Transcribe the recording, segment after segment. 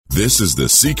This is the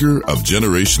Seeker of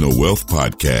Generational Wealth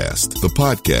podcast, the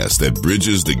podcast that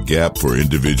bridges the gap for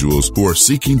individuals who are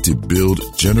seeking to build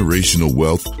generational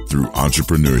wealth through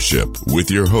entrepreneurship, with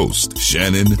your host,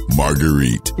 Shannon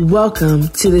Marguerite. Welcome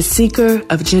to the Seeker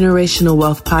of Generational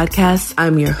Wealth podcast.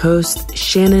 I'm your host,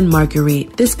 Shannon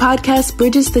Marguerite. This podcast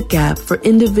bridges the gap for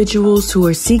individuals who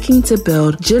are seeking to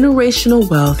build generational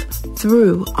wealth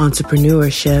through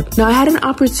entrepreneurship. Now, I had an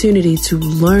opportunity to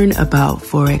learn about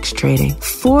Forex trading.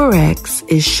 Forex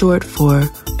is short for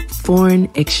foreign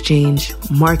exchange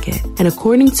market. And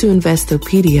according to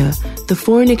Investopedia, the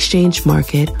foreign exchange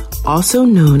market, also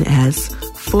known as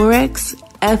Forex,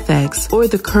 FX, or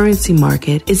the currency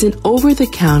market, is an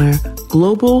over-the-counter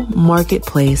global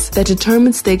marketplace that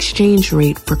determines the exchange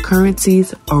rate for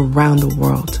currencies around the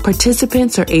world.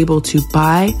 Participants are able to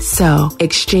buy, sell,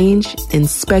 exchange, and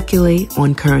speculate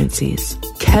on currencies.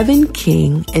 Kevin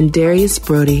King and Darius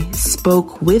Brody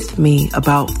spoke with me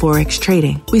about Forex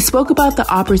trading. We spoke about the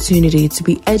opportunity to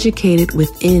be educated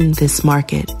within this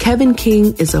market. Kevin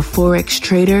King is a Forex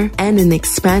trader and an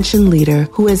expansion leader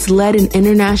who has led an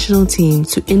international team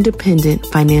to independent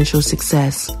financial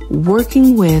success,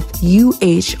 working with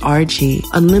UHRG,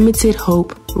 Unlimited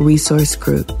Hope Resource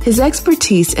Group. His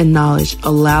expertise and knowledge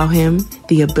allow him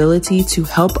the ability to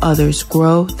help others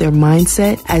grow their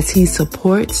mindset as he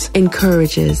supports,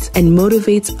 encourages, and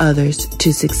motivates others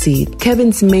to succeed.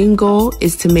 Kevin's main goal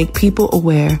is to make people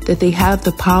aware that they have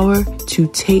the power to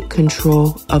take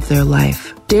control of their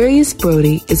life. Darius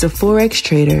Brody is a Forex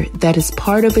trader that is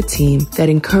part of a team that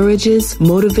encourages,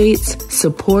 motivates,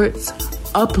 supports,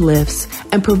 uplifts,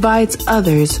 and provides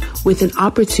others with an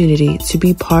opportunity to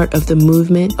be part of the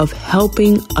movement of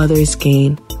helping others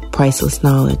gain priceless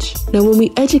knowledge. Now, when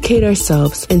we educate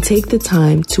ourselves and take the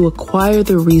time to acquire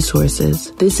the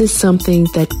resources, this is something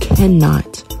that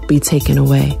cannot be taken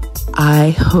away.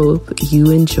 I hope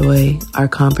you enjoy our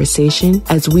conversation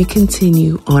as we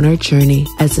continue on our journey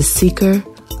as a seeker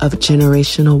of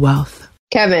generational wealth.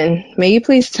 Kevin, may you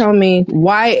please tell me,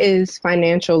 why is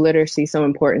financial literacy so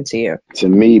important to you? To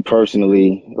me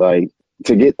personally, like,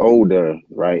 to get older,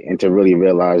 right, and to really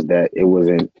realize that it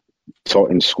wasn't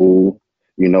taught in school,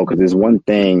 you know, because there's one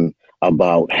thing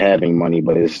about having money,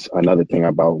 but it's another thing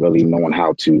about really knowing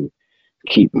how to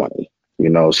keep money, you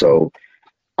know. So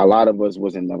a lot of us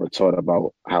wasn't never taught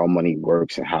about how money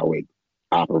works and how it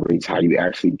operates, how you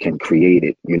actually can create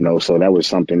it, you know. So that was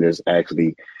something that's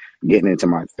actually getting into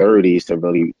my 30s to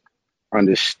really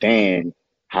understand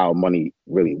how money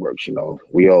really works. You know,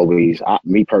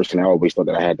 me personally, I always thought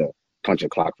that I had to punch a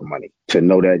clock for money. To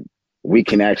know that we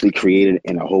can actually create it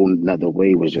in a whole nother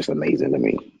way was just amazing to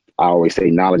me. I always say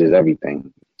knowledge is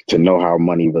everything. To know how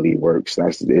money really works,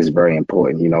 is very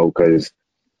important, you know, because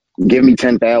give me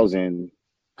 10,000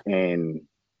 and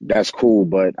that's cool,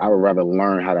 but I would rather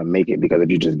learn how to make it, because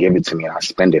if you just give it to me and I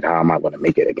spend it, how am I going to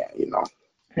make it again, you know?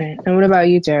 Right. And what about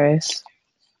you, Darius?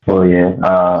 Well,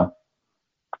 yeah,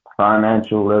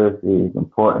 financial literacy is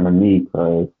important to me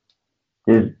because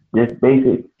just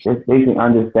basic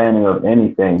understanding of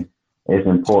anything is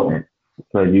important,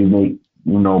 because you make,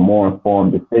 you know, more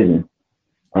informed decisions.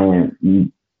 And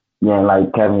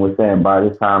like Kevin was saying, by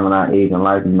this time in our age in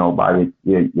life, you know, by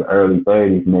your early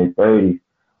 30s, mid 30s,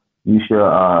 you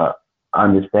should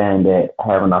understand that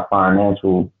having a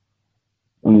financial,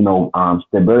 you know,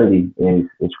 stability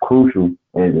is crucial,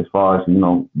 as far as, you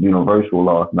know, universal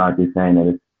laws. Not just saying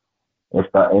that it's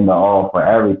the end all for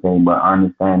everything, but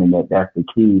understanding that that's the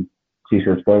key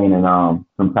to sustaining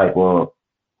some type of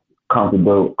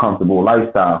comfortable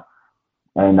lifestyle.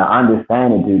 And the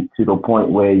understanding to the point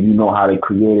where you know how to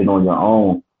create it on your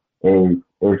own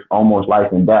is almost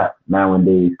life and death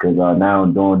nowadays. Because now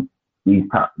during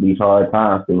these hard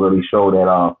times, to really show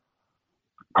that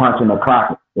punching the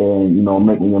clock and, you know,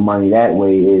 making your money that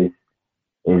way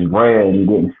is rare and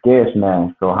getting scarce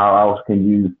now. So how else can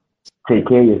you take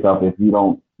care of yourself if you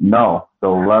don't know?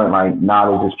 So learn, like,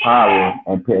 knowledge is power,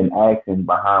 and putting action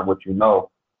behind what you know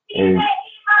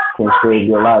can save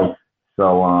your life.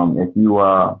 So if you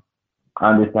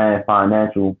understand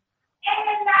financial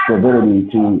stability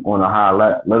on a high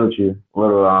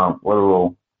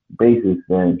literal basis,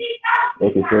 then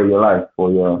it can save your life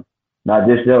for your, not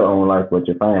just your own life, but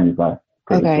your family's life.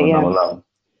 Okay, yeah.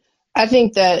 I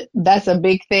think that's a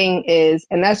big thing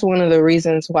and that's one of the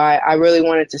reasons why I really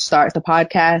wanted to start the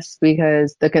podcast,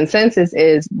 because the consensus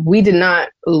is we did not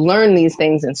learn these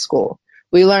things in school.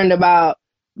 We learned about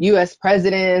U.S.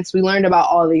 presidents. We learned about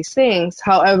all these things.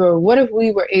 However, what if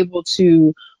we were able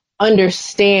to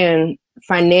understand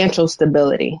financial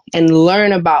stability and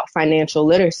learn about financial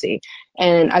literacy?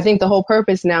 And I think the whole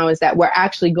purpose now is that we're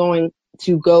actually going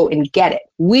to go and get it.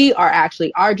 We are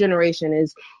actually, our generation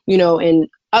is, and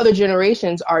other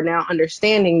generations are now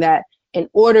understanding that in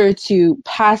order to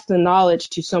pass the knowledge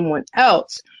to someone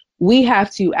else, we have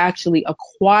to actually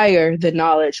acquire the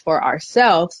knowledge for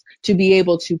ourselves to be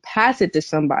able to pass it to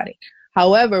somebody.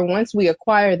 However, once we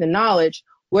acquire the knowledge,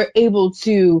 we're able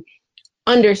to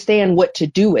understand what to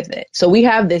do with it. So we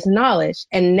have this knowledge,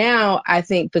 and now I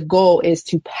think the goal is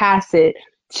to pass it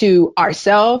to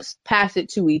ourselves, pass it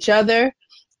to each other,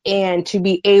 and to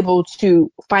be able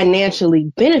to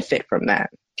financially benefit from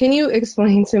that. Can you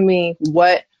explain to me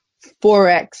what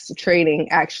Forex trading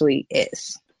actually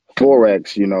is?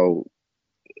 Forex,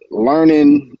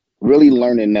 really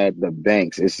learning that the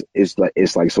banks it's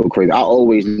like so crazy. I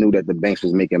always knew that the banks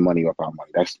was making money off our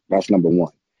money. That's number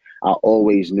one. I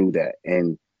always knew that.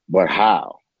 But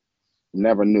how?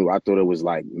 Never knew. I thought it was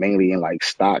like mainly in like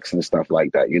stocks and stuff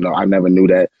like that. I never knew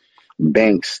that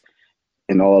banks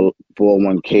and all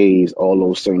 401ks, all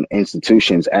those certain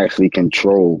institutions actually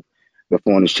control the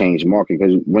foreign exchange market.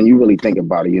 Because when you really think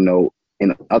about it,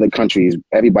 in other countries,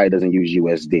 everybody doesn't use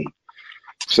USD.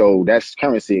 So that's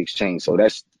currency exchange. So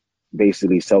that's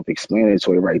basically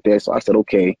self-explanatory right there. So I said,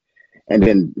 okay. And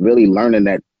then really learning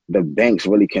that the banks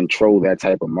really control that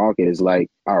type of market is like,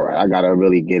 all right, I got to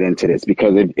really get into this.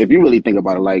 Because if you really think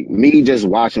about it, like me just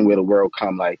watching where the world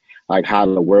come, like how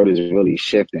the world is really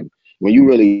shifting. When you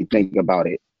really think about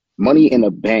it, money in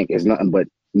a bank is nothing but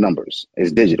numbers.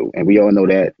 It's digital. And we all know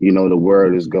that, the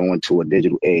world is going to a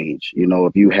digital age.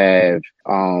 If you have,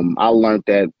 I learned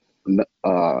that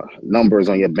numbers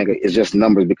on your bank is just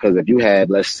numbers, because if you had,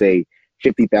 let's say,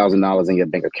 $50,000 in your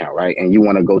bank account, right? And you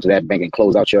want to go to that bank and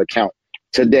close out your account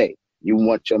today. You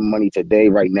want your money today,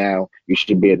 right now, you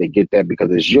should be able to get that because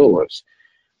it's yours.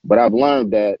 But I've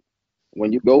learned that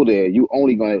when you go there, you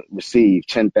only going to receive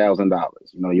 $10,000.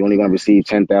 You're only going to receive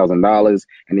 $10,000, and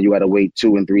then you got to wait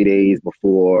 2 and 3 days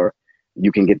before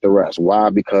you can get the rest. Why?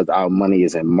 Because our money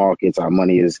is in markets. Our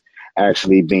money is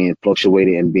actually being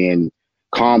fluctuated and being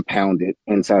compounded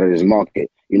inside of this market.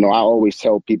 I always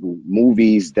tell people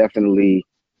movies definitely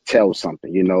tell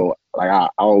something. Like I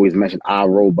always mention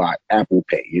iRobot, Apple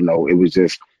Pay. It was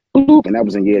just boop, and that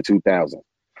was in year 2000.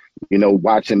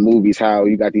 Watching movies, how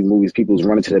you got these movies, people's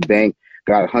running to the bank,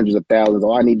 got hundreds of thousands.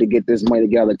 Oh, I need to get this money to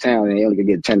get out of town, and they only can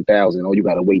get 10,000. Oh, you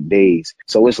got to wait days.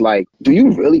 So it's like, do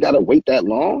you really got to wait that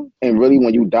long? And really,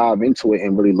 when you dive into it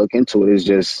and really look into it, it's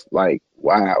just like,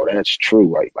 wow, that's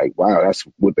true. Like, wow, that's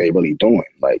what they really doing.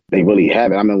 Like, they really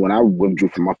have it. I mean, when I withdrew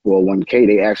from my 401k,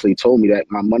 they actually told me that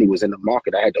my money was in the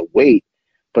market. I had to wait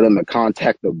for them to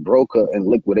contact the broker and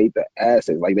liquidate the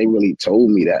assets. Like, they really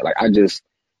told me that. Like, I just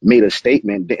made a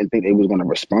statement, didn't think they was going to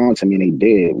respond to me, and they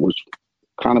did, which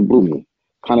kind of blew me.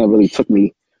 Kind of really took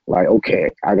me like,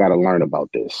 okay, I got to learn about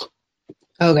this.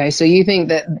 Okay, so you think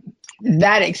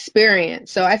that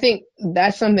experience, so I think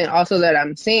that's something also that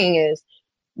I'm seeing is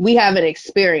we have an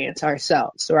experience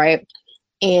ourselves, right?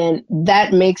 And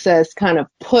that makes us kind of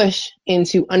push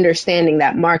into understanding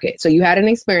that market. So you had an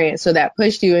experience, so that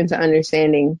pushed you into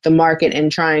understanding the market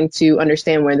and trying to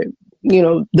understand where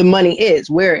the money is.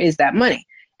 Where is that money?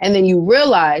 And then you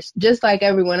realize, just like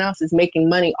everyone else is making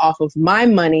money off of my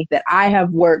money that I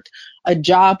have worked a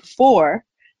job for,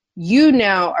 you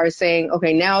now are saying,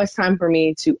 okay, now it's time for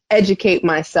me to educate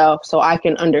myself so I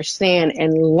can understand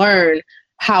and learn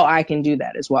how I can do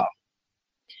that as well.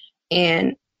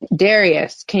 And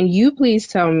Darius, can you please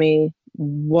tell me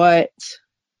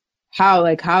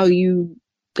how you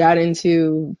got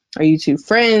into, are you two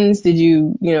friends? Did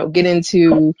you, get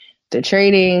into the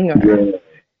trading? Or?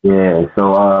 Yeah.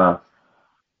 So,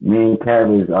 me and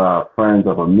Kev is friends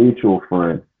of a mutual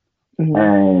friend, mm-hmm.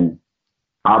 And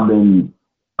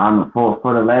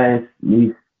for the last at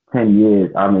least 10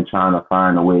 years, I've been trying to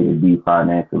find a way to be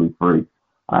financially free.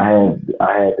 I had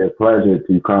the pleasure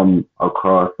to come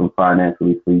across some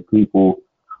financially free people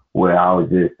where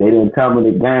they didn't tell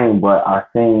me the game, but I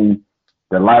seen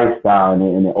the lifestyle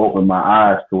and it opened my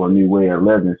eyes to a new way of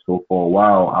living. So for a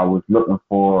while, I was looking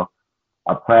for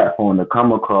a platform to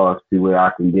come across to where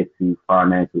I can get to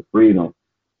financial freedom.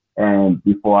 And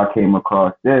before I came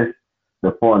across the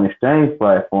foreign exchange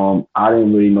platform, I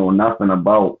didn't really know nothing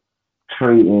about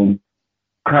trading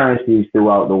currencies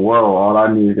throughout the world. All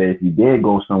I knew is that if you did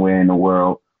go somewhere in the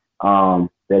world,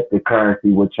 that the currency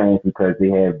would change because they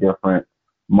have different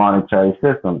monetary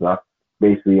systems. That's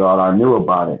basically all I knew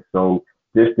about it. So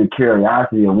just the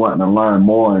curiosity of wanting to learn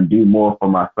more and do more for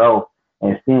myself,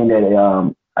 and seeing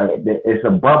that it's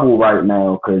a bubble right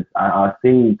now, because I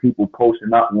seen people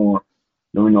posting up on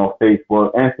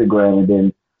Facebook, Instagram, and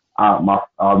then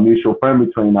our mutual friend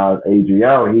between us,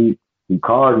 Adriel, he he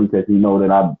called me because he know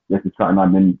that this is something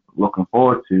I've been looking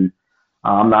forward to.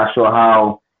 I'm not sure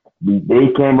how they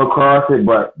came across it,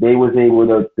 but they was able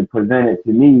to present it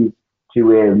to me to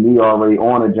where me already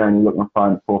on a journey looking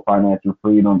for financial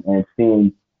freedom and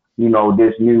seeing,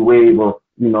 this new wave of,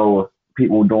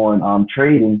 people doing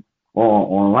trading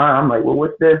online. I'm like, well,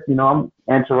 what's this? I'm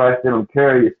interested, I'm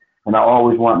curious, and I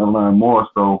always want to learn more.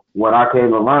 So what I came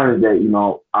to learn is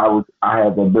that, I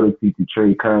have the ability to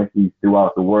trade currencies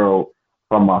throughout the world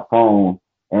from my phone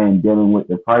and dealing with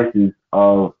the prices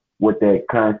of what that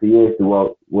currency is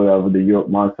throughout whatever the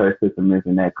monetary system is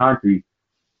in that country.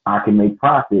 I can make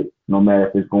profit no matter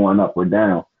if it's going up or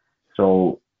down.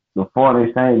 So the foreign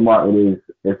exchange market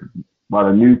is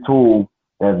about a new tool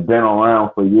that's been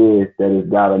around for years that has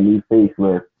got a new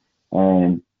facelift,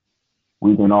 and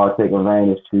we can all take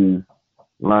advantage to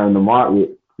learn the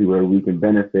market to where we can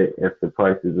benefit if the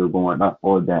prices are going up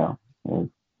or down. And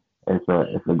it's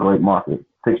a great market,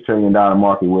 $6 trillion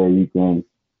market where you can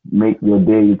make your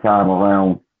daily time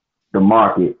around the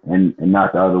market and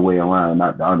not the other way around,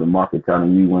 not the other market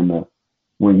telling you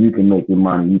when you can make your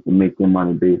money. You can make your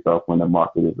money based off when the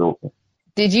market is open.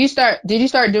 Did you start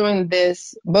doing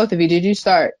this, both of you, did you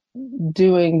start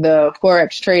doing the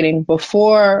Forex trading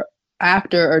before,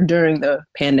 after, or during the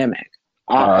pandemic?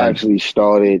 I actually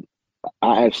started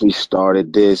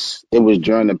this. It was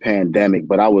during the pandemic,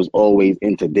 but I was always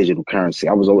into digital currency.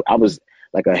 I was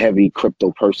like a heavy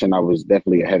crypto person. I was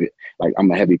definitely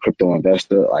I'm a heavy crypto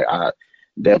investor. Like I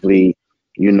definitely,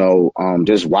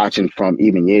 just watching from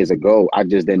even years ago, I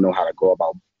just didn't know how to go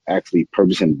about actually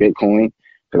purchasing Bitcoin,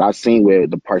 because I seen where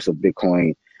the price of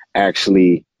Bitcoin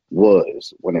actually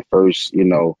was when it first,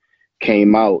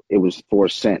 came out. It was 4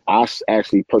 cents. I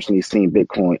actually personally seen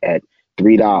Bitcoin at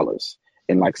 $3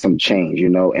 and like some change,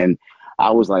 and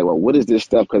I was like, well, what is this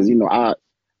stuff? Because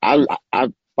I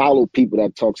follow people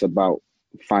that talks about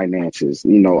finances.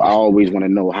 I always want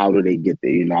to know, how do they get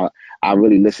there? I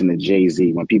really listen to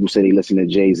Jay-Z. When people say they listen to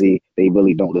Jay-Z, they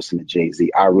really don't listen to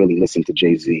Jay-Z. I really listen to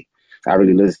Jay-Z. I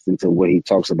really listen to what he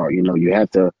talks about. You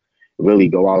have to really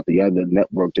go out the other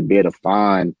network to be able to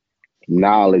find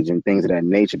knowledge and things of that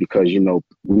nature, because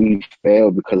we fail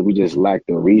because we just lack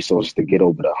the resources to get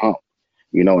over the hump.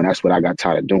 And that's what I got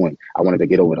tired of doing. I wanted to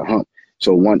get over the hump.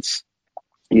 So once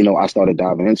I started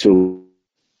diving into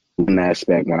an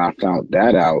aspect, when I found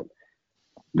that out,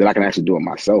 that I can actually do it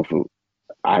myself,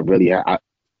 I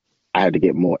had to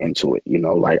get more into it.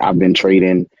 Like I've been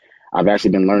trading. I've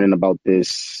actually been learning about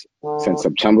this since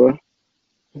September.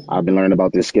 I've been learning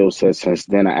about this skill set since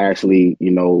then. I actually,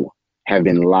 have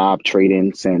been live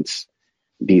trading since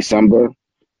December,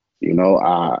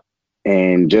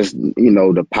 and just,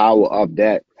 the power of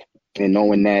that, and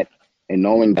knowing that,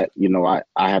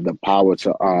 I have the power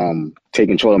to take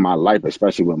control of my life,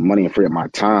 especially with money, and free up my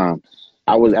time.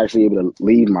 I was actually able to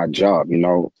leave my job,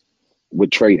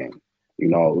 with trading,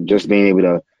 just being able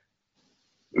to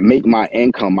make my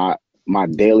income, my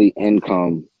daily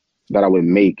income that I would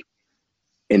make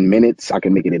in minutes. I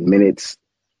can make it in minutes,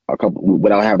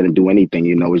 without having to do anything.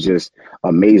 It's just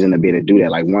amazing to be able to do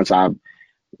that. Like once I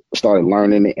started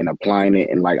learning it and applying it,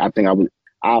 and like I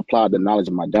applied the knowledge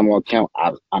of my demo account.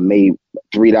 I made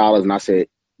 $3, and I said,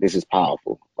 this is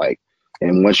powerful. Like,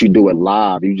 and once you do it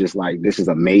live, you just like, this is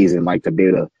amazing. Like to be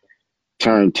able to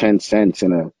turn 10 cents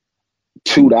into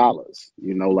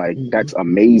 $2, that's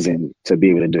amazing to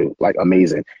be able to do, like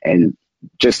amazing. And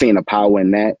just seeing the power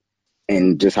in that,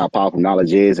 and just how powerful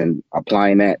knowledge is, and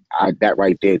applying that, that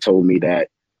right there told me that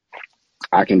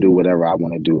I can do whatever I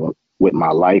want to do with my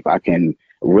life. I can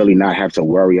really not have to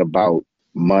worry about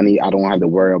money. I don't have to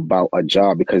worry about a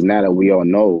job, because now that we all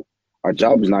know our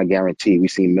job is not guaranteed.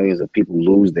 We've seen millions of people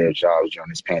lose their jobs during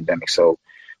this pandemic. So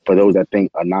for those that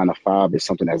think a 9 to 5 is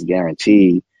something that's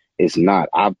guaranteed, it's not.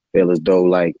 I feel as though,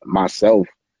 like myself,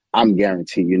 I'm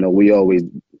guaranteed. We always,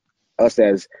 us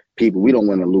as people, we don't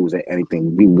want to lose at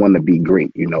anything. We want to be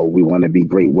great. We want to be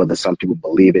great, whether some people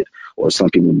believe it or some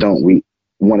people don't. We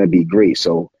want to be great.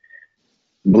 So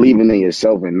believing in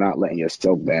yourself and not letting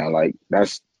yourself down, like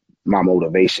that's my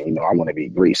motivation. I want to be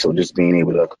great. So just being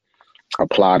able to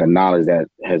apply the knowledge that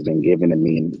has been given to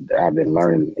me and that I've been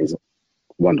learning is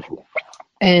wonderful.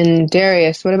 And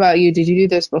Darius, what about you? Did you do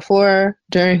this before,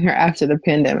 during, or after the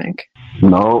pandemic?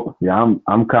 No, yeah,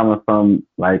 I'm coming from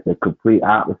like a complete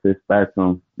opposite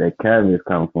spectrum that Kevin is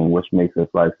coming from, which makes us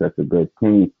like such a good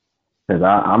team. Because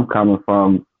I'm coming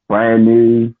from brand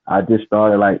new. I just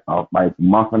started like a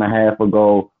month and a half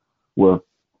ago with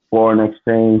foreign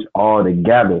exchange all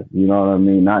together. You know what I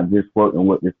mean? Not just working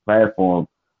with this platform,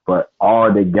 but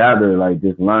all together, like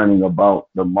just learning about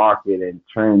the market and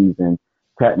trends and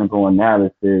technical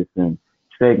analysis and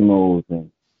signals and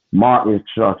market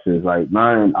structures. Like,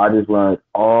 man, I just learned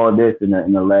all this in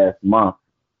the last month,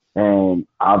 and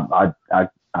I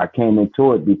came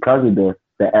into it because of the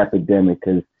epidemic,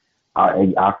 because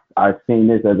I've seen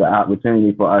this as an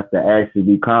opportunity for us to actually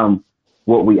become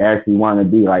what we actually want to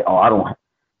be. Like, I don't,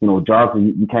 jobs,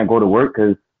 you can't go to work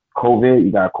because COVID,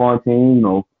 you got quarantine,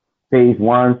 phase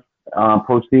 1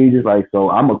 procedures. Like, so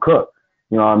I'm a cook,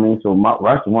 you know what I mean? So my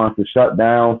restaurants are shut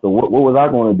down. So what was I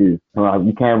going to do?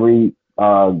 You can't really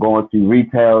go into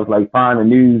retail, like find a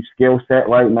new skill set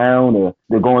right now.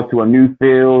 They're going to a new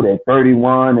field at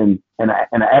 31 and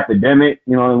an epidemic,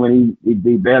 when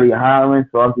they barely hiring.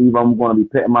 So I believe I'm going to be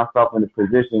putting myself in a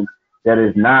position that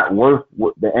is not worth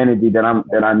the energy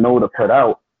that I know to put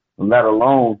out, let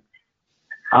alone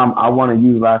I want to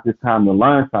utilize this time to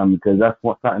learn something, because that's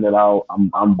something that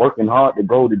I'm working hard to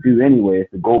go to do anyway, is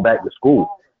to go back to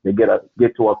school, to get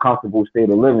to a comfortable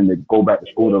state of living, to go back to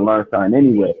school to learn something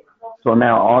anyway. So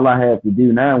now all I have to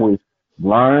do now is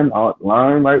learn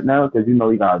right now, because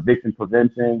you got eviction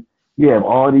prevention. You have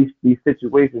all these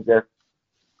situations that's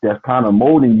kind of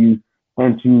molding you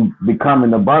into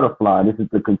becoming a butterfly. This is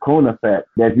the cocoon effect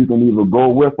that you can either go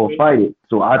with or fight it.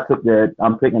 So I'm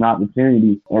taking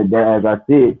opportunity, and as I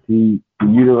said, to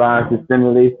utilize the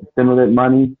stimulate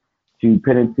money to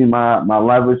put into my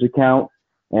leverage account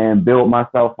and build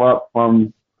myself up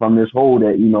from this hole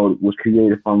that, was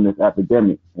created from this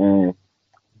epidemic. And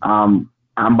I'm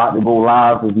about to go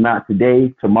live, if not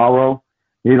today, tomorrow.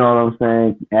 You know what I'm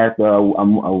saying? After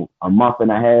a month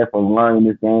and a half of learning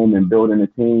this game and building a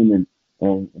team and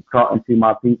talking to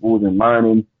my peoples and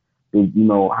learning,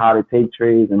 how to take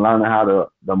trades and learning how to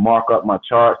mark up my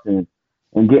charts and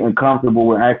getting comfortable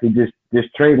with actually just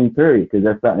trading, period. Because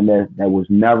that's something that was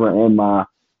never in my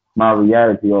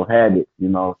reality or habit,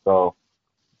 So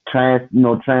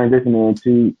transitioning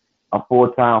into a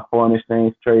full-time foreign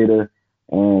exchange trader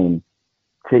and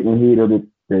taking heed of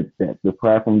the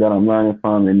platform that I'm learning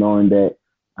from, and knowing that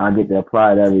I get to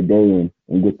apply it every day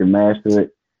and get to master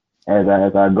it as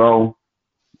I go.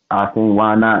 I think,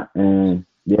 why not? And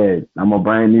yeah, I'm a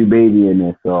brand new baby in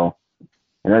this, so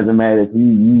it doesn't matter if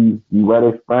you well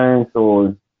experienced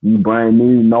or you brand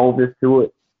new novice to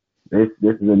it. This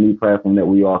is a new platform that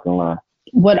we all can learn.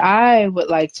 What I would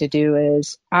like to do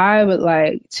is I would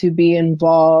like to be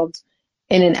involved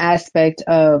in an aspect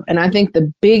of, and I think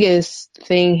the biggest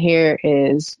thing here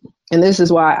is, and this is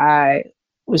why I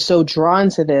was so drawn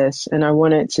to this and I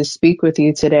wanted to speak with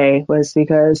you today, was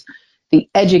because the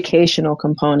educational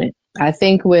component. I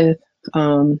think with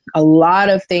a lot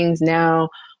of things now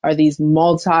are these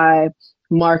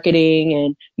multi-marketing,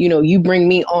 and, you bring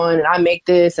me on and I make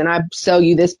this and I sell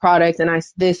you this product and I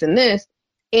this and this.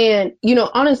 And,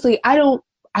 honestly, I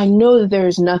know that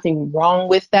there's nothing wrong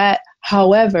with that.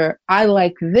 However, I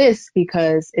like this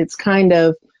because it's kind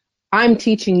of, I'm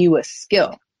teaching you a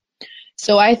skill.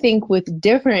 So I think with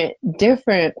different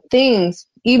things,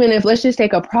 even if, let's just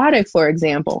take a product, for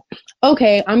example.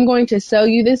 Okay, I'm going to sell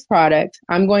you this product.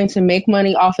 I'm going to make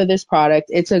money off of this product.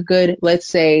 It's a good, let's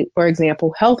say, for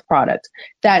example, health product.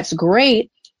 That's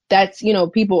great. That's,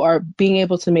 people are being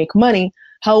able to make money.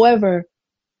 However,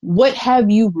 what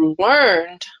have you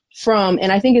learned from,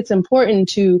 and I think it's important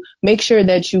to make sure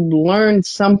that you learn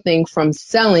something from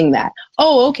selling that.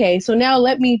 Oh, okay. So now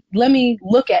let me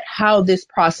look at how this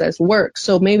process works.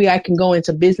 So maybe I can go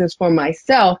into business for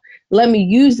myself. Let me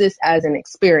use this as an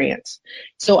experience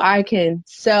so I can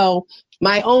sell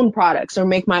my own products or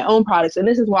make my own products. And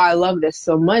this is why I love this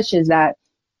so much, is that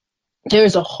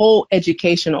there's a whole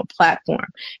educational platform,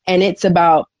 and it's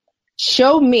about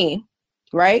show me.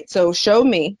 Right? So show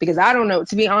me, because I don't know,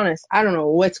 to be honest, I don't know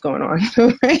what's going on,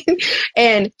 right?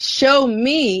 And show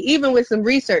me, even with some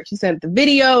research, you sent the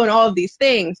video and all of these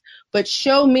things, but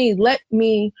show me, let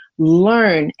me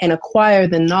learn and acquire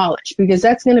the knowledge, because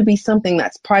that's going to be something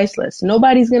that's priceless.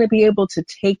 Nobody's going to be able to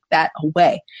take that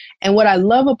away. And what I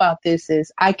love about this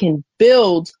is I can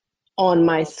build on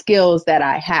my skills that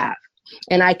I have,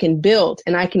 and I can build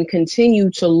and I can continue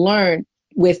to learn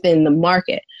within the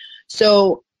market.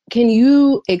 So can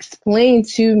you explain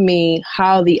to me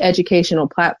how the educational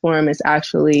platform is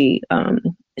actually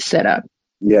set up?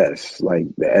 Yes, like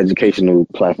the educational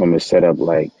platform is set up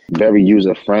like very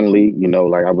user friendly.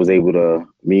 Like I was able to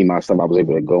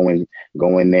go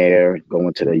in there, go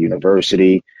into the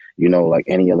university, like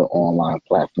any other online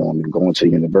platform, and go into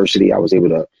the university. I was able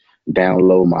to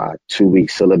download my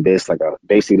 2-week syllabus,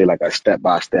 basically a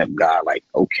step-by-step guide. Like,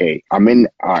 okay, I'm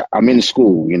in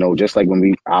school, just like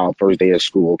when our first day of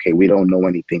school. Okay, we don't know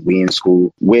anything. We in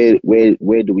school. Where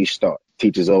do we start?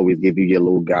 Teachers always give you your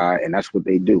little guide, and that's what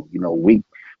they do.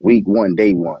 Week 1,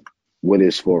 day 1. what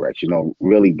is Forex,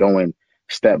 really going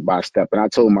step by step. And I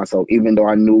told myself, even though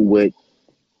I knew what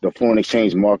the foreign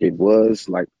exchange market was,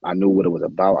 like I knew what it was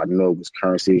about, I knew it was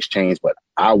currency exchange, but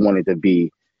I wanted to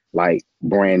be like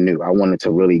brand new. I wanted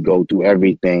to really go through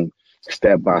everything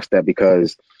step by step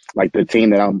because like the team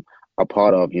that I'm a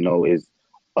part of, is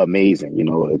amazing.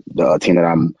 The team that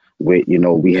I'm with,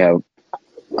 we have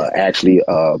actually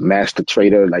a master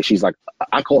trader. Like she's like,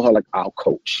 I call her like our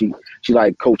coach. She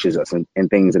like coaches us and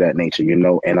things of that nature,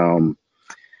 and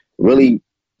really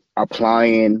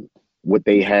applying what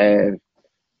they have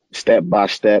step by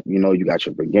step. You got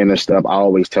your beginner stuff. I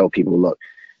always tell people, look,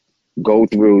 go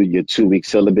through your 2-week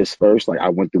syllabus first. Like I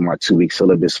went through my 2-week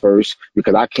syllabus first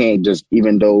because I can't just,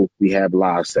 even though we have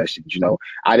live sessions,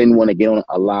 I didn't want to get on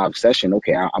a live session.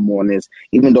 Okay, I'm on this,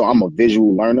 even though I'm a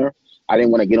visual learner, I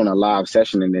didn't want to get on a live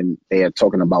session and then they are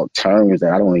talking about terms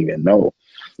that I don't even know,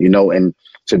 and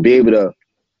to be able to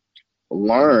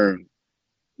learn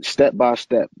step by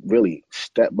step, really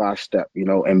step by step,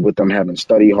 and with them having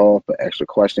study hall for extra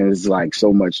questions, it's like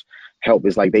so much help.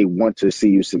 It's like they want to see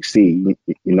you succeed,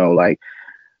 like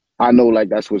I know like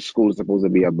that's what school is supposed to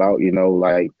be about,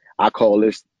 like I call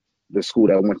this the school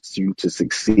that wants you to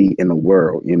succeed in the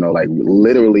world, like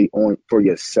literally on for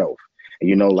yourself,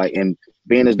 like, and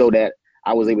being as though that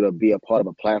I was able to be a part of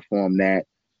a platform that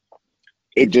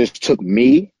it just took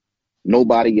me,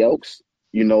 nobody else,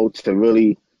 to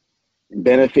really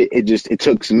benefit. It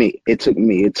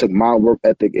took my work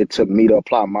ethic. It took me to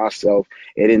apply myself.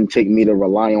 It didn't take me to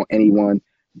rely on anyone.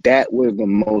 That was the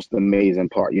most amazing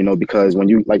part, because when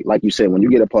you, like you said, when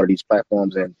you get a part of these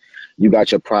platforms and you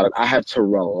got your product, I have to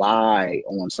rely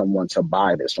on someone to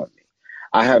buy this from me.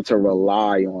 I have to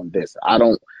rely on this. I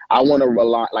want to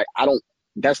rely,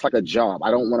 that's like a job.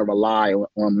 I don't want to rely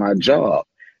on my job.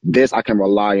 This, I can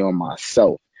rely on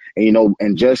myself. And,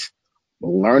 and just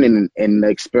learning and the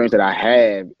experience that I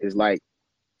have is like,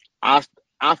 I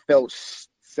felt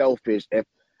selfish if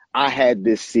I had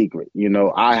this secret,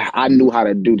 I knew how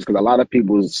to do this because a lot of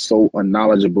people is so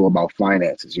unknowledgeable about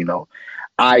finances,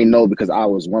 I know because I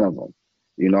was one of them.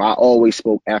 I always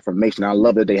spoke affirmation. I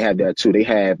love that they have that too. They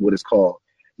have what is called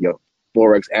your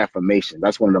Forex affirmation.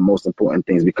 That's one of the most important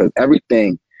things because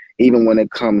everything, even when it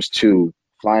comes to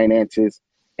finances,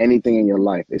 anything in your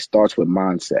life, it starts with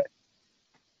mindset.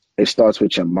 It starts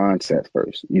with your mindset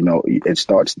first. It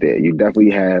starts there. You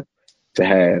definitely have to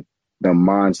have the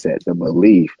mindset, the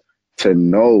belief to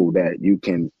know that you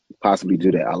can possibly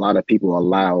do that. A lot of people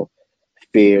allow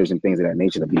fears and things of that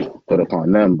nature to be put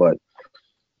upon them, but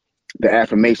the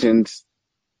affirmations,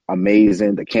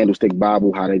 amazing. The Candlestick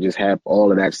Bible, how they just have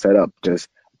all of that set up, just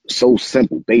so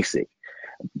simple, basic,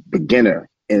 beginner,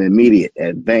 intermediate,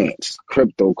 advanced,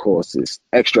 crypto courses,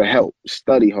 extra help,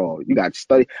 study hall. You got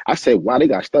study. I said, wow, they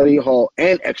got study hall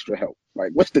and extra help.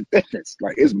 Like, what's the difference?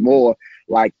 Like, it's more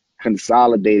like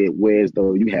consolidated, whereas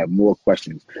though you have more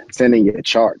questions. Send in your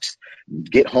charts,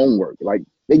 get homework. Like,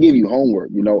 they give you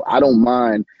homework. I don't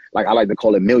mind. Like, I like to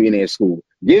call it millionaire school.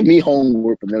 Give me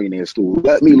homework for millionaire school.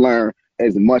 Let me learn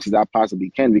as much as I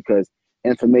possibly can because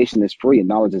information is free and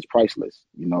knowledge is priceless.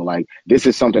 Like, this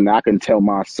is something that I can tell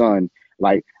my son.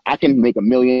 Like, I can make $100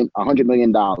 million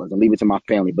and leave it to my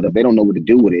family, but if they don't know what to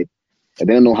do with it, if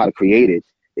they don't know how to create it,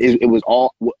 it was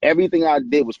all, everything I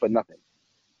did was for nothing.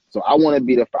 So I wanted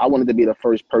to be the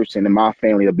first person in my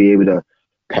family to be able to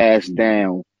pass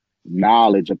down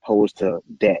knowledge opposed to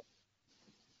debt,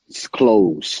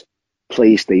 clothes,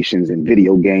 PlayStations and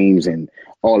video games and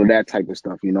all of that type of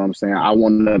stuff. You know what I'm saying? I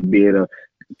want to be able to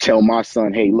tell my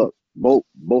son, hey, look, both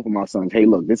of my sons, hey,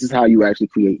 look, this is how you actually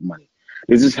create money.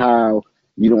 This is how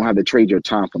you don't have to trade your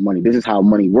time for money. This is how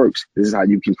money works. This is how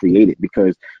you can create it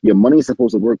because your money is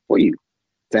supposed to work for you.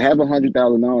 To have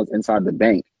 $100,000 inside the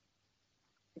bank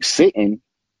sitting,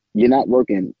 you're not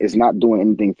working. It's not doing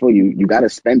anything for you. You got to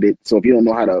spend it. So if you don't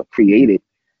know how to create it,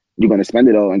 you're going to spend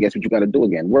it all. And guess what you got to do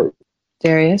again? Work.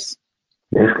 Darius?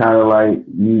 It's kind of like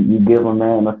you give a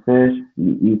man a fish,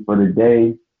 you eat for the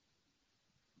day,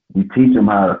 you teach him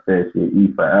how to fish, you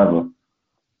eat forever.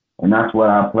 And that's what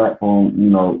our platform,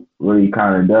 really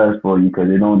kind of does for you because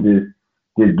it don't just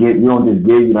give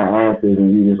you the answers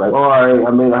and you just like, all right,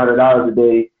 I made $100 a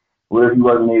day. What if you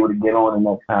wasn't able to get on the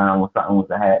next time or something was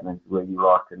to happen where you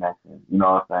lost connection? You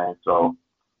know what I'm saying? So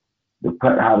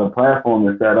how the platform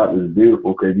is set up is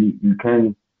beautiful because you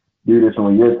can do this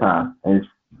on your time. And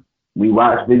we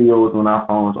watch videos on our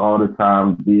phones all the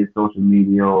time, be it social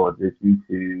media or just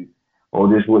YouTube or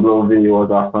just with little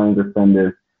videos our friends are sending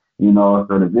us. So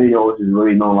the videos is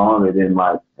really no longer than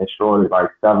as short as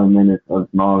 7 minutes, or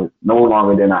no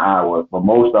longer than an hour. But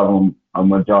most of them, a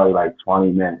majority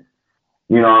 20 minutes.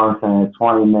 You know what I'm saying?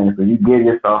 20 minutes. If you give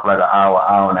yourself like an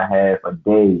hour and a half a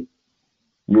day,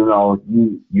 you know,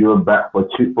 you're back for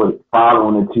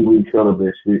following the 2-week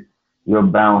syllabus. You're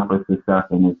bound for success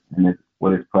in this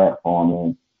with this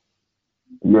platform,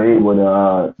 and you're able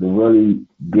to really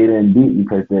get in deep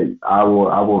because I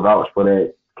will vouch for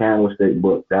that Candlestick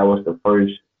book. That was the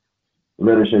first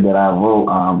literature that I wrote.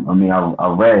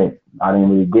 I read. I didn't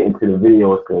really get into the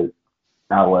videos because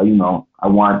I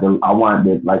wanted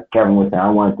to, like Kevin was saying, I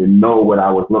wanted to know what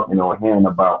I was looking or hearing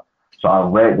about. So I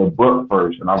read the book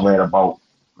first, and I read about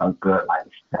a good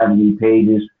 70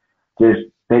 pages, just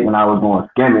thinking I was going to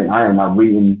skim it. I ended up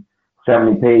reading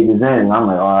 70 pages in, and I'm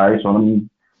like, all right, so let me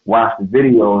watch the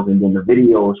videos, and then the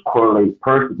videos correlate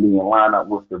perfectly and line up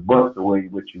with the book, the way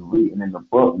what you're reading in the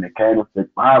book. And the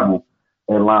Candlestick Bible,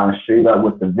 it lines straight up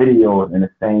with the videos and the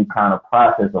same kind of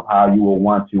process of how you will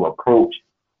want to approach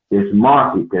this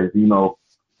market, because, you know,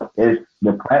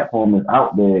 the platform is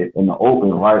out there in the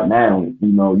open right now. You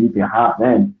know, you can hop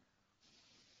in.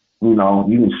 You know,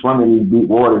 you can swim in these deep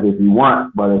waters if you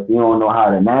want, but if you don't know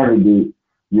how to navigate,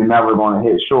 you're never going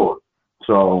to hit shore.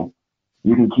 So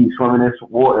you can keep swimming this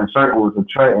water in circles or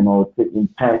treading or taking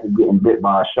chances of getting bit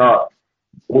by a shark,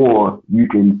 or you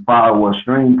can follow a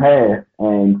stream path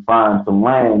and find some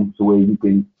land so where you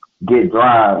can get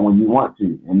dry when you want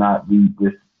to and not be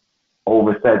just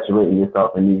oversaturating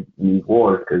yourself in these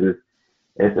waters, because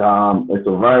it's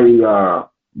a very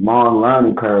long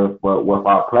learning curve. But with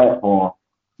our platform,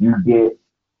 you get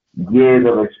years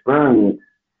of experience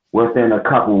within a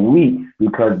couple of weeks,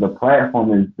 because the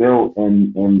platform is built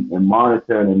and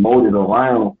monitored and molded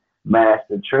around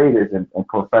master traders and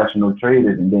professional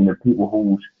traders. And then the people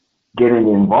who's getting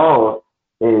involved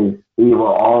is either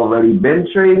already been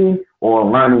trading or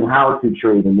learning how to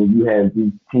trade. And then you have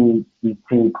these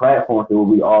team platforms where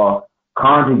we all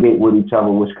conjugate with each other,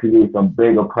 which creates a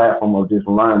bigger platform of just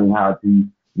learning how to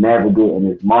navigate in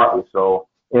this market. So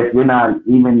if you're not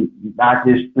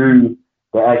just through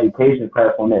the education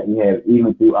platform that we have,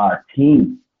 even through our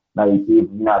team, like if you're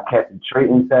not catching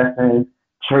trading sessions,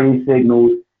 trade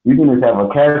signals, you can just have a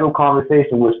casual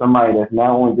conversation with somebody that's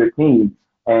now on your team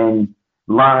and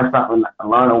learn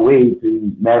a way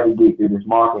to navigate through this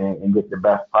market and get the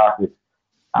best profits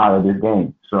out of this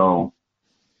game. So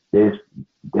this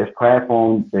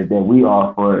platform that we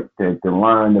offer to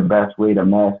learn the best way to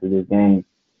master this game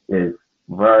is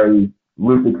very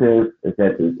lucrative. It's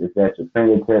at your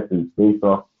fingertips. It's based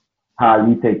off how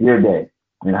you take your day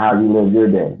and how you live your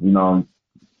day. You know,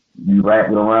 you wrap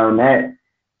it around that.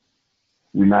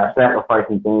 You're not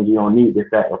sacrificing things you don't need to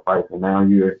sacrifice, and now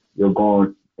you're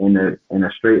going in a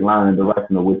straight line in the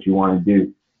direction of what you want to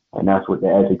do, and that's what the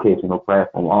educational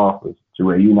platform offers. To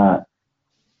where you're not,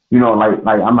 you know, like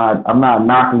I'm not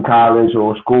knocking college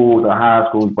or schools or high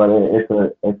schools, but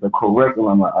it's a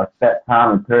curriculum, a set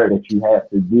time and period that you have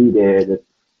to be there at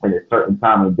a certain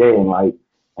time of day,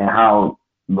 and how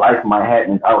life might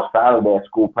happen outside of that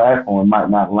school platform might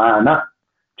not line up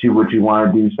to what you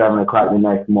want to do 7 o'clock the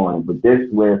next morning. But this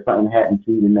is where something happens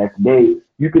to you the next day,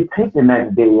 you could take the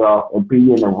next day off and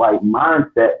be in the right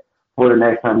mindset for the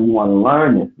next time you want to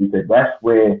learn this, because that's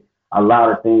where a lot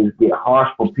of things get harsh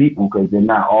for people, because they're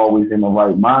not always in the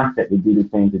right mindset to do the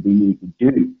things that they need to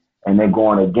do. And they're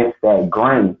going against that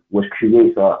grain, which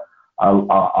creates a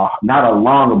not a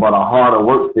longer, but a harder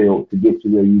work field to get to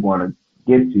where you want to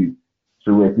get to.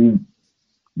 So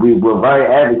we're very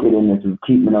advocate in this of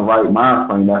keeping the right mind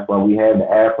frame. That's why we have the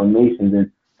affirmations,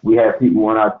 and we have people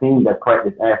on our team that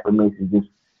practice affirmations just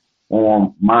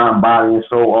on mind, body, and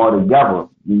soul all together,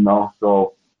 you know.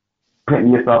 So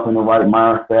putting yourself in the right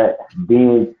mindset,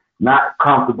 being not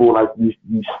comfortable like you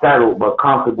settled, but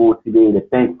comfortable to be able to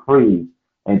think free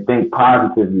and think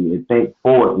positively and think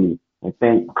forwardly and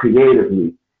think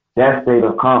creatively. That state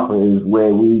of comfort is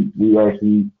where we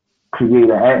actually create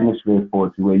an atmosphere for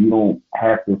it, to where you don't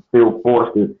have to feel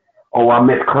forced to, oh, I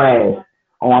missed class,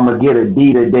 oh, I'm going to get a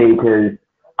D today because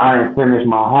I didn't finish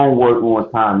my homework on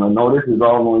time. No, this is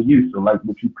all on you. So like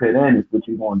what you put in is what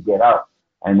you're going to get out.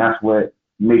 And that's what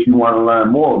makes you want to learn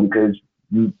more, because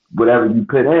whatever you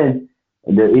put in,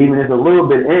 even if a little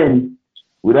bit in,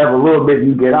 whatever little bit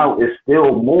you get out is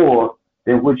still more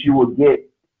than what you would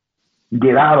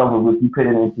get out of it if you put it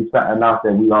into something else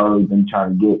that we already been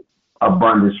trying to get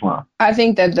abundance from. I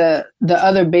think that the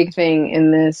other big thing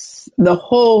in this, the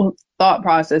whole thought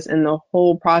process and the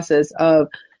whole process of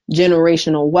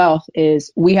generational wealth,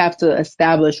 is we have to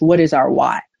establish what is our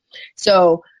why.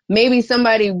 So maybe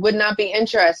somebody would not be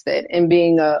interested in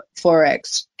being a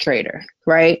Forex trader,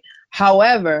 right?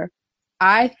 However,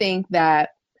 I think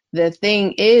that the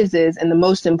thing is, and the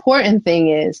most important thing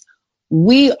is,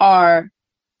 we are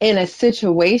in a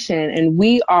situation and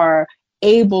we are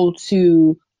able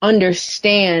to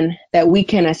understand that we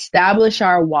can establish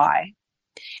our why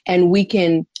and we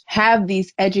can have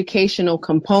these educational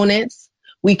components,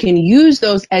 we can use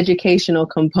those educational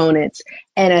components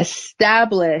and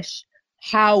establish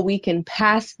how we can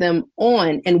pass them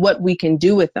on and what we can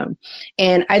do with them.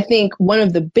 And I think one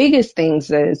of the biggest things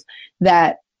is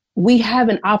that we have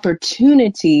an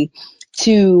opportunity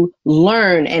to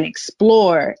learn and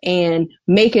explore and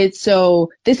make it so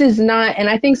this is not, and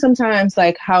I think sometimes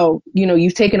like how, you know,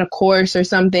 you've taken a course or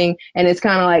something and it's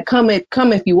kind of like, come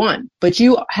if you want, but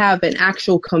you have an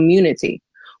actual community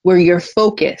where you're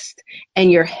focused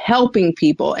and you're helping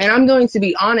people. And I'm going to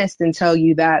be honest and tell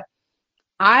you that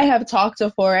I have talked to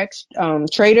Forex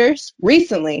traders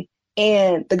recently,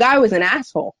 and the guy was an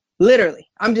asshole. Literally,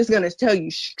 I'm just going to tell you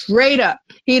straight up.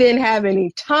 He didn't have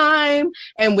any time.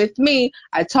 And with me,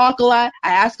 I talk a lot.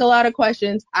 I ask a lot of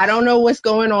questions. I don't know what's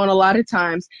going on a lot of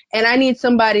times. And I need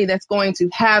somebody that's going to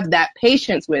have that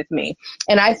patience with me.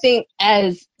 And I think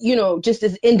as, you know, just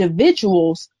as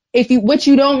individuals, what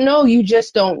you don't know, you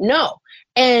just don't know.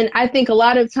 And I think a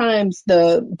lot of times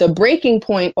the breaking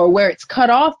point or where it's cut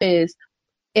off is,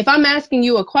 if I'm asking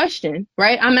you a question,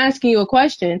 right? I'm asking you a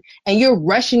question and you're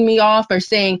rushing me off or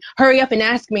saying, hurry up and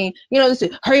ask me,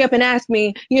 hurry up and ask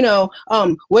me,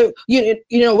 what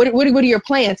are your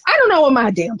plans? I don't know what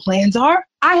my damn plans are.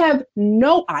 I have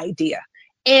no idea.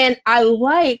 And I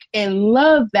like and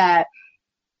love that,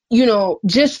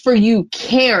 just for you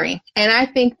caring. And I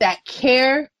think that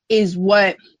care is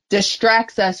what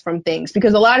distracts us from things,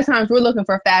 because a lot of times we're looking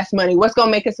for fast money. What's going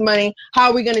to make us money? How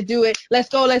are we going to do it? Let's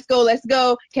go.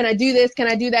 Can I do this? Can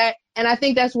I do that? And I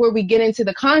think that's where we get into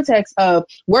the context of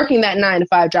working that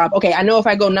 9-to-5 job. Okay, I know if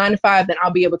I go 9 to 5, then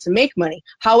I'll be able to make money.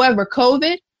 However,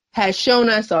 COVID has shown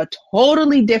us a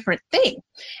totally different thing.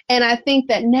 And I think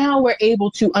that now we're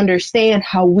able to understand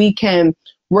how we can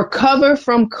recover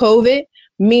from COVID,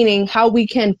 meaning how we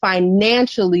can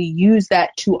financially use that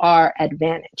to our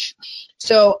advantage.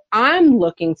 So I'm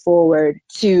looking forward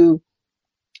to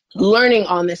learning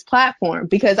on this platform,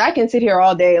 because I can sit here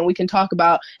all day and we can talk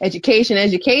about education,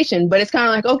 but it's kind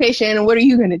of like, okay, Shannon, what are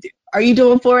you going to do? Are you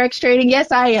doing Forex trading?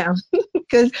 Yes, I am,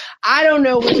 because I don't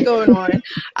know what's going on.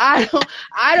 I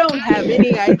don't have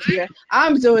any idea.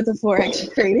 I'm doing the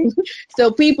Forex trading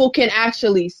so people can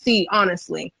actually see,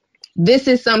 honestly, this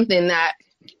is something that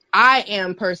I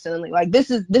am personally, like,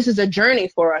 this is a journey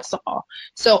for us all.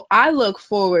 So I look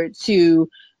forward to,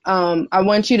 I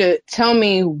want you to tell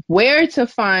me where to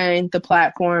find the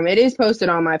platform. It is posted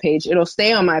on my page. It'll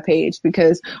stay on my page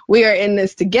because we are in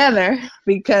this together,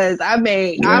 because I'm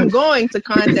going to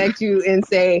contact you and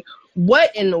say,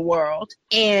 what in the world?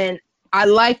 And I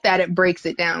like that it breaks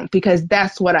it down, because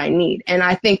that's what I need. And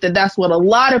I think that that's what a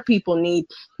lot of people need.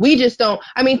 We just don't,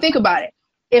 think about it.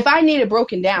 If I need it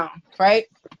broken down, right?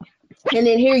 And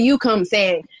then here you come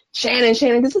saying,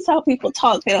 Shannon, this is how people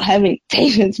talk. They don't have any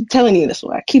patience. I'm telling you, that's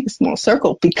why I keep a small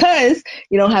circle, because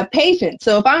you don't have patience.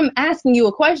 So if I'm asking you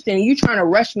a question and you're trying to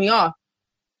rush me off,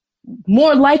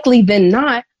 more likely than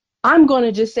not, I'm going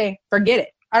to just say, forget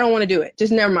it. I don't want to do it.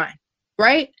 Just never mind.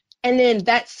 Right? And then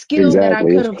that skill that I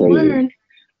could have learned,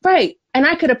 right? And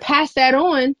I could have passed that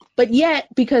on, but yet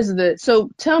because of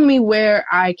so tell me where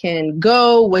I can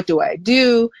go. What do I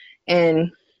do?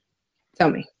 And tell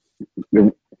me.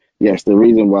 Yes, the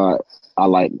reason why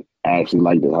I actually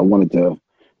like this, I wanted to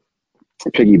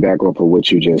piggyback off of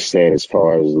what you just said as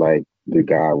far as like the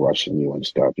guy rushing you and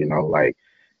stuff, like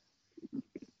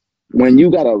when you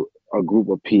got a group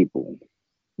of people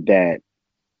that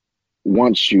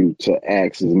want you to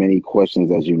ask as many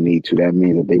questions as you need to, that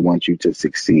means that they want you to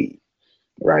succeed,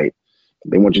 right?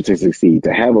 They want you to succeed.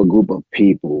 To have a group of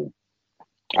people,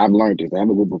 I've learned this, to have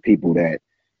a group of people that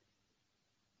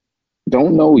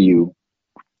don't know you,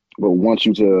 but want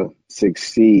you to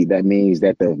succeed, that means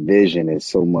that the vision is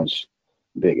so much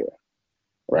bigger,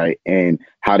 right? And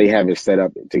how they have it set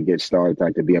up to get started,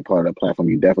 like to be a part of the platform,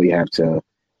 you definitely have to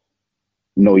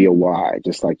know your why,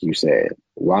 just like you said.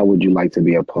 Why would you like to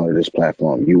be a part of this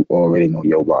platform? You already know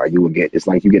your why. You would get, it's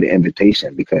like you get an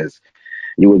invitation because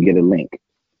you would get a link.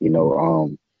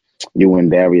 You and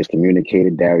Darius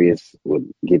communicated. Darius would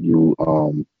give you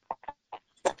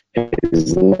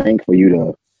his link for you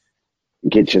to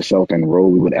get yourself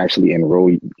enrolled. We would actually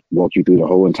enroll, walk you through the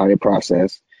whole entire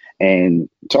process and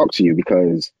talk to you,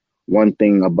 because one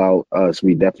thing about us,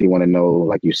 we definitely want to know,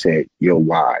 like you said, your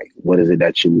why. What is it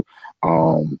that you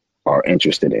are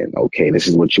interested in? Okay, this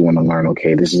is what you want to learn.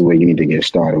 Okay, this is where you need to get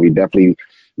started. We definitely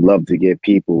love to give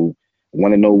people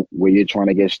want to know where you're trying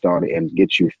to get started and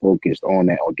get you focused on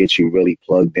that, or get you really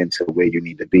plugged into where you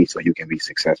need to be so you can be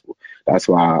successful. That's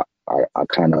why I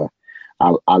kind of,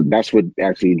 that's what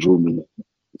actually drew me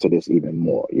to this even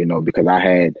more, because I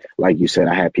had, like you said,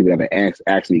 I had people that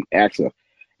actually answer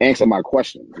my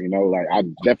questions, like I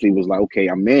definitely was like, okay,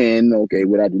 I'm in, okay,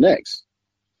 what I do next?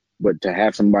 But to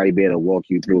have somebody be able to walk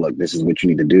you through, like, this is what you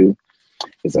need to do,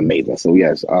 is amazing. So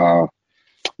yes,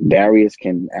 Darius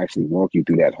can actually walk you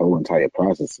through that whole entire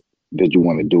process. Did you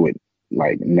want to do it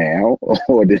like now,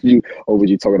 or was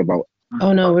you talking about?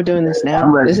 Oh no, we're doing this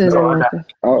now. This isn't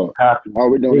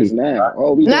we're doing this now.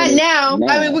 Not now.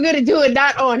 I mean, we're gonna do it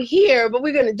not on here, but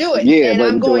we're gonna do it. Yeah, and but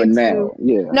I'm we're going doing to. Now.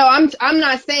 Yeah. No, I'm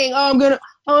not saying. Oh,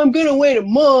 I'm gonna wait a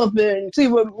month and see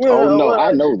what.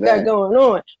 I know that got going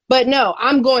on. But no,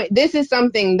 I'm going. This is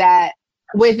something that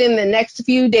within the next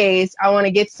few days, I want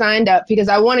to get signed up, because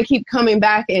I want to keep coming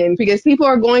back in, because people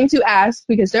are going to ask,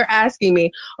 because they're asking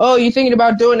me, oh, you thinking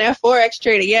about doing that Forex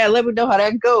trading? Yeah, let me know how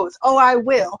that goes. Oh, I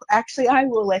will. Actually, I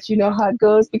will let you know how it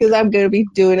goes, because I'm going to be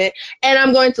doing it. And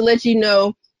I'm going to let you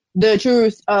know the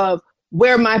truth of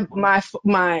where my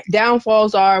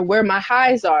downfalls are, where my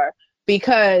highs are,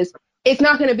 because it's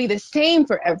not going to be the same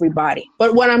for everybody.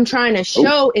 But what I'm trying to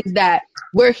show is that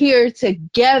we're here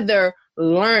together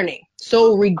learning.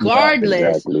 So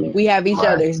regardless, we have each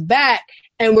other's back,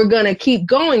 and we're going to keep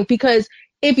going, because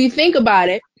if you think about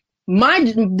it,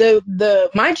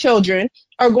 my children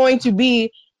are going to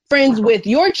be friends with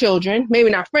your children,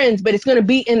 maybe not friends, but it's going to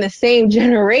be in the same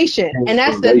generation. And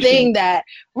that's the thing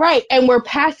right. And we're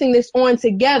passing this on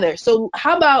together. So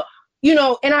how about,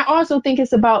 and I also think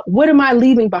it's about, what am I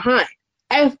leaving behind?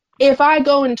 If I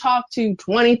go and talk to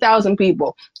 20,000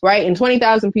 people, right, and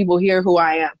 20,000 people hear who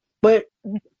I am, but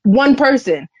one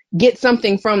person gets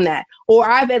something from that, or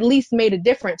I've at least made a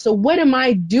difference. So what am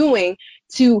I doing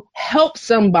to help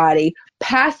somebody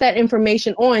pass that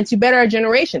information on to better our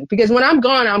generation? Because when I'm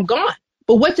gone, I'm gone.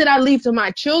 But what did I leave to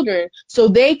my children so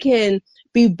they can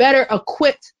be better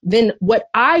equipped than what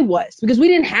I was? Because we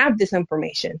didn't have this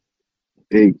information.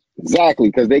 Exactly,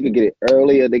 because they can get it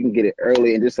earlier. They can get it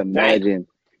early, and just imagine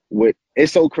what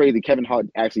it's so crazy. Kevin Hart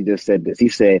actually just said this. He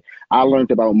said, "I learned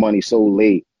about money so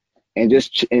late." And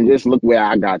just look where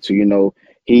I got to,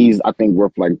 he's, I think,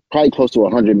 worth like probably close to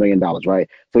 $100 million, right?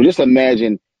 So just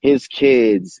imagine his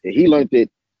kids, he learned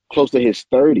it close to his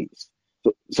 30s.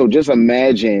 So just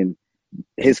imagine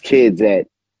his kids at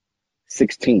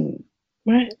 16,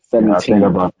 right? 17. I think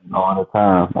about it all the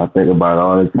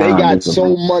time. They got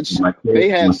so much, they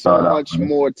have so much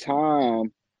more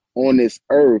time on this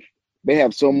earth. They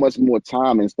have so much more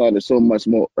time and started so much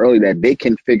more early that they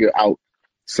can figure out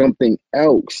something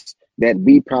else that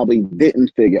we probably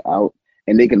didn't figure out,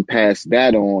 and they can pass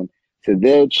that on to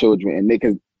their children,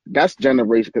 and that's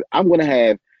generation. Because I'm going to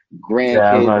have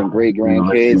grandkids and great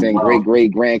grandkids and great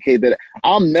great grandkids that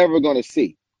I'm never going to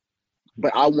see,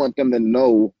 but I want them to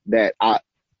know that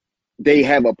they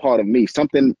have a part of me,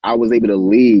 something I was able to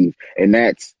leave, and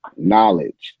that's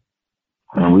knowledge.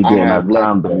 And we have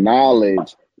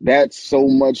knowledge. That's so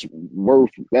much worth.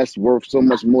 That's worth so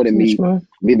much more than me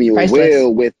giving you a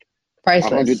will with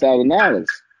 $100,000.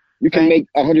 You can make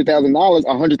 $100,000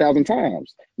 100,000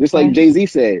 times. Just like Jay-Z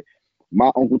said,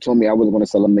 my uncle told me I wasn't going to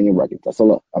sell 1 million records. I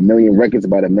sold 1 million records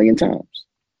about 1 million times.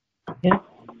 Yeah.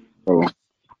 So,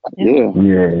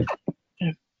 yeah.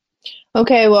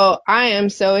 Okay, well, I am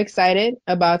so excited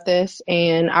about this,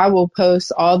 and I will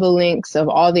post all the links of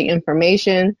all the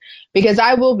information, because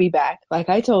I will be back, like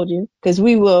I told you, because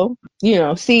we will,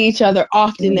 see each other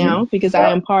often now, because I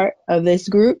am part of this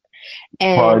group.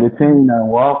 And part of the team now,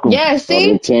 welcome. Yeah,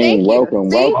 see? Thank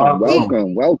welcome, you.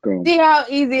 welcome. See how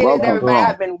easy it is, everybody?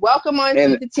 I've been welcome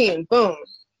onto the team. Boom.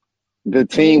 The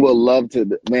team will love to,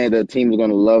 the team is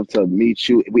going to love to meet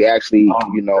you. We actually,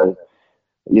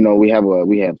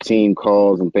 we have team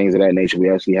calls and things of that nature.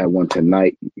 We actually have one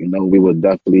tonight. We would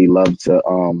definitely love to,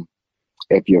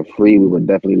 if you're free, we would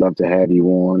definitely love to have you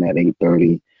on at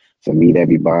 8:30 to meet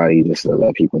everybody, just to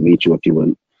let people meet you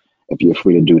if you're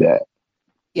free to do that.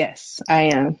 Yes, I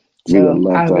am. We would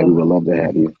love to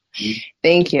have you.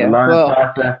 Thank you. The learning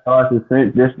process starts to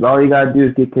finish. Just all you gotta do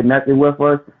is get connected with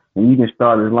us, and you can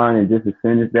start this learning just as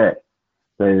soon as that.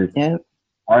 Because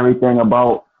everything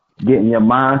about getting your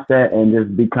mindset and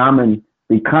just becoming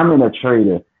a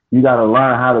trader, you gotta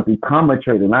learn how to become a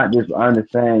trader, not just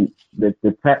understand the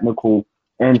technical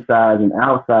insides and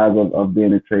outsides of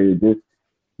being a trader. Just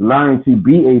learning to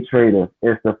be a trader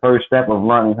is the first step of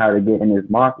learning how to get in this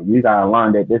market. You gotta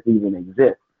learn that this even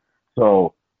exists.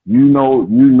 So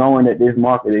knowing that this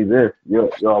market exists, you're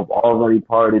already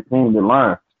part of the team to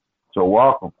learn. So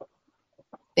welcome.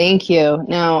 Thank you.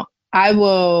 Now, I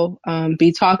will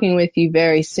be talking with you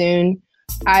very soon.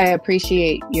 I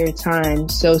appreciate your time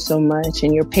so much,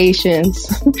 and your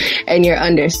patience and your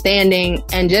understanding,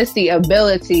 and just the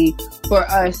ability for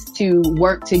us to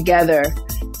work together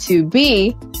to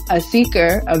be a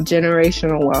seeker of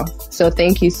generational wealth. So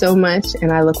thank you so much,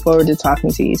 and I look forward to talking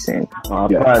to you soon.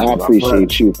 I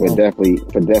appreciate you for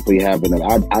definitely having it.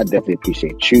 I definitely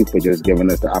appreciate you for just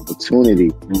giving us the opportunity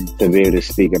to be able to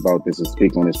speak about this and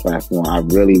speak on this platform. I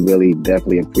really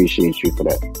definitely appreciate you for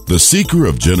that. The Seeker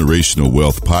of Generational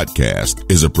Wealth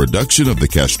podcast is a production of the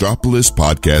Castropolis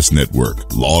Podcast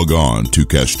Network. Log on to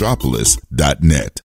castropolis.net.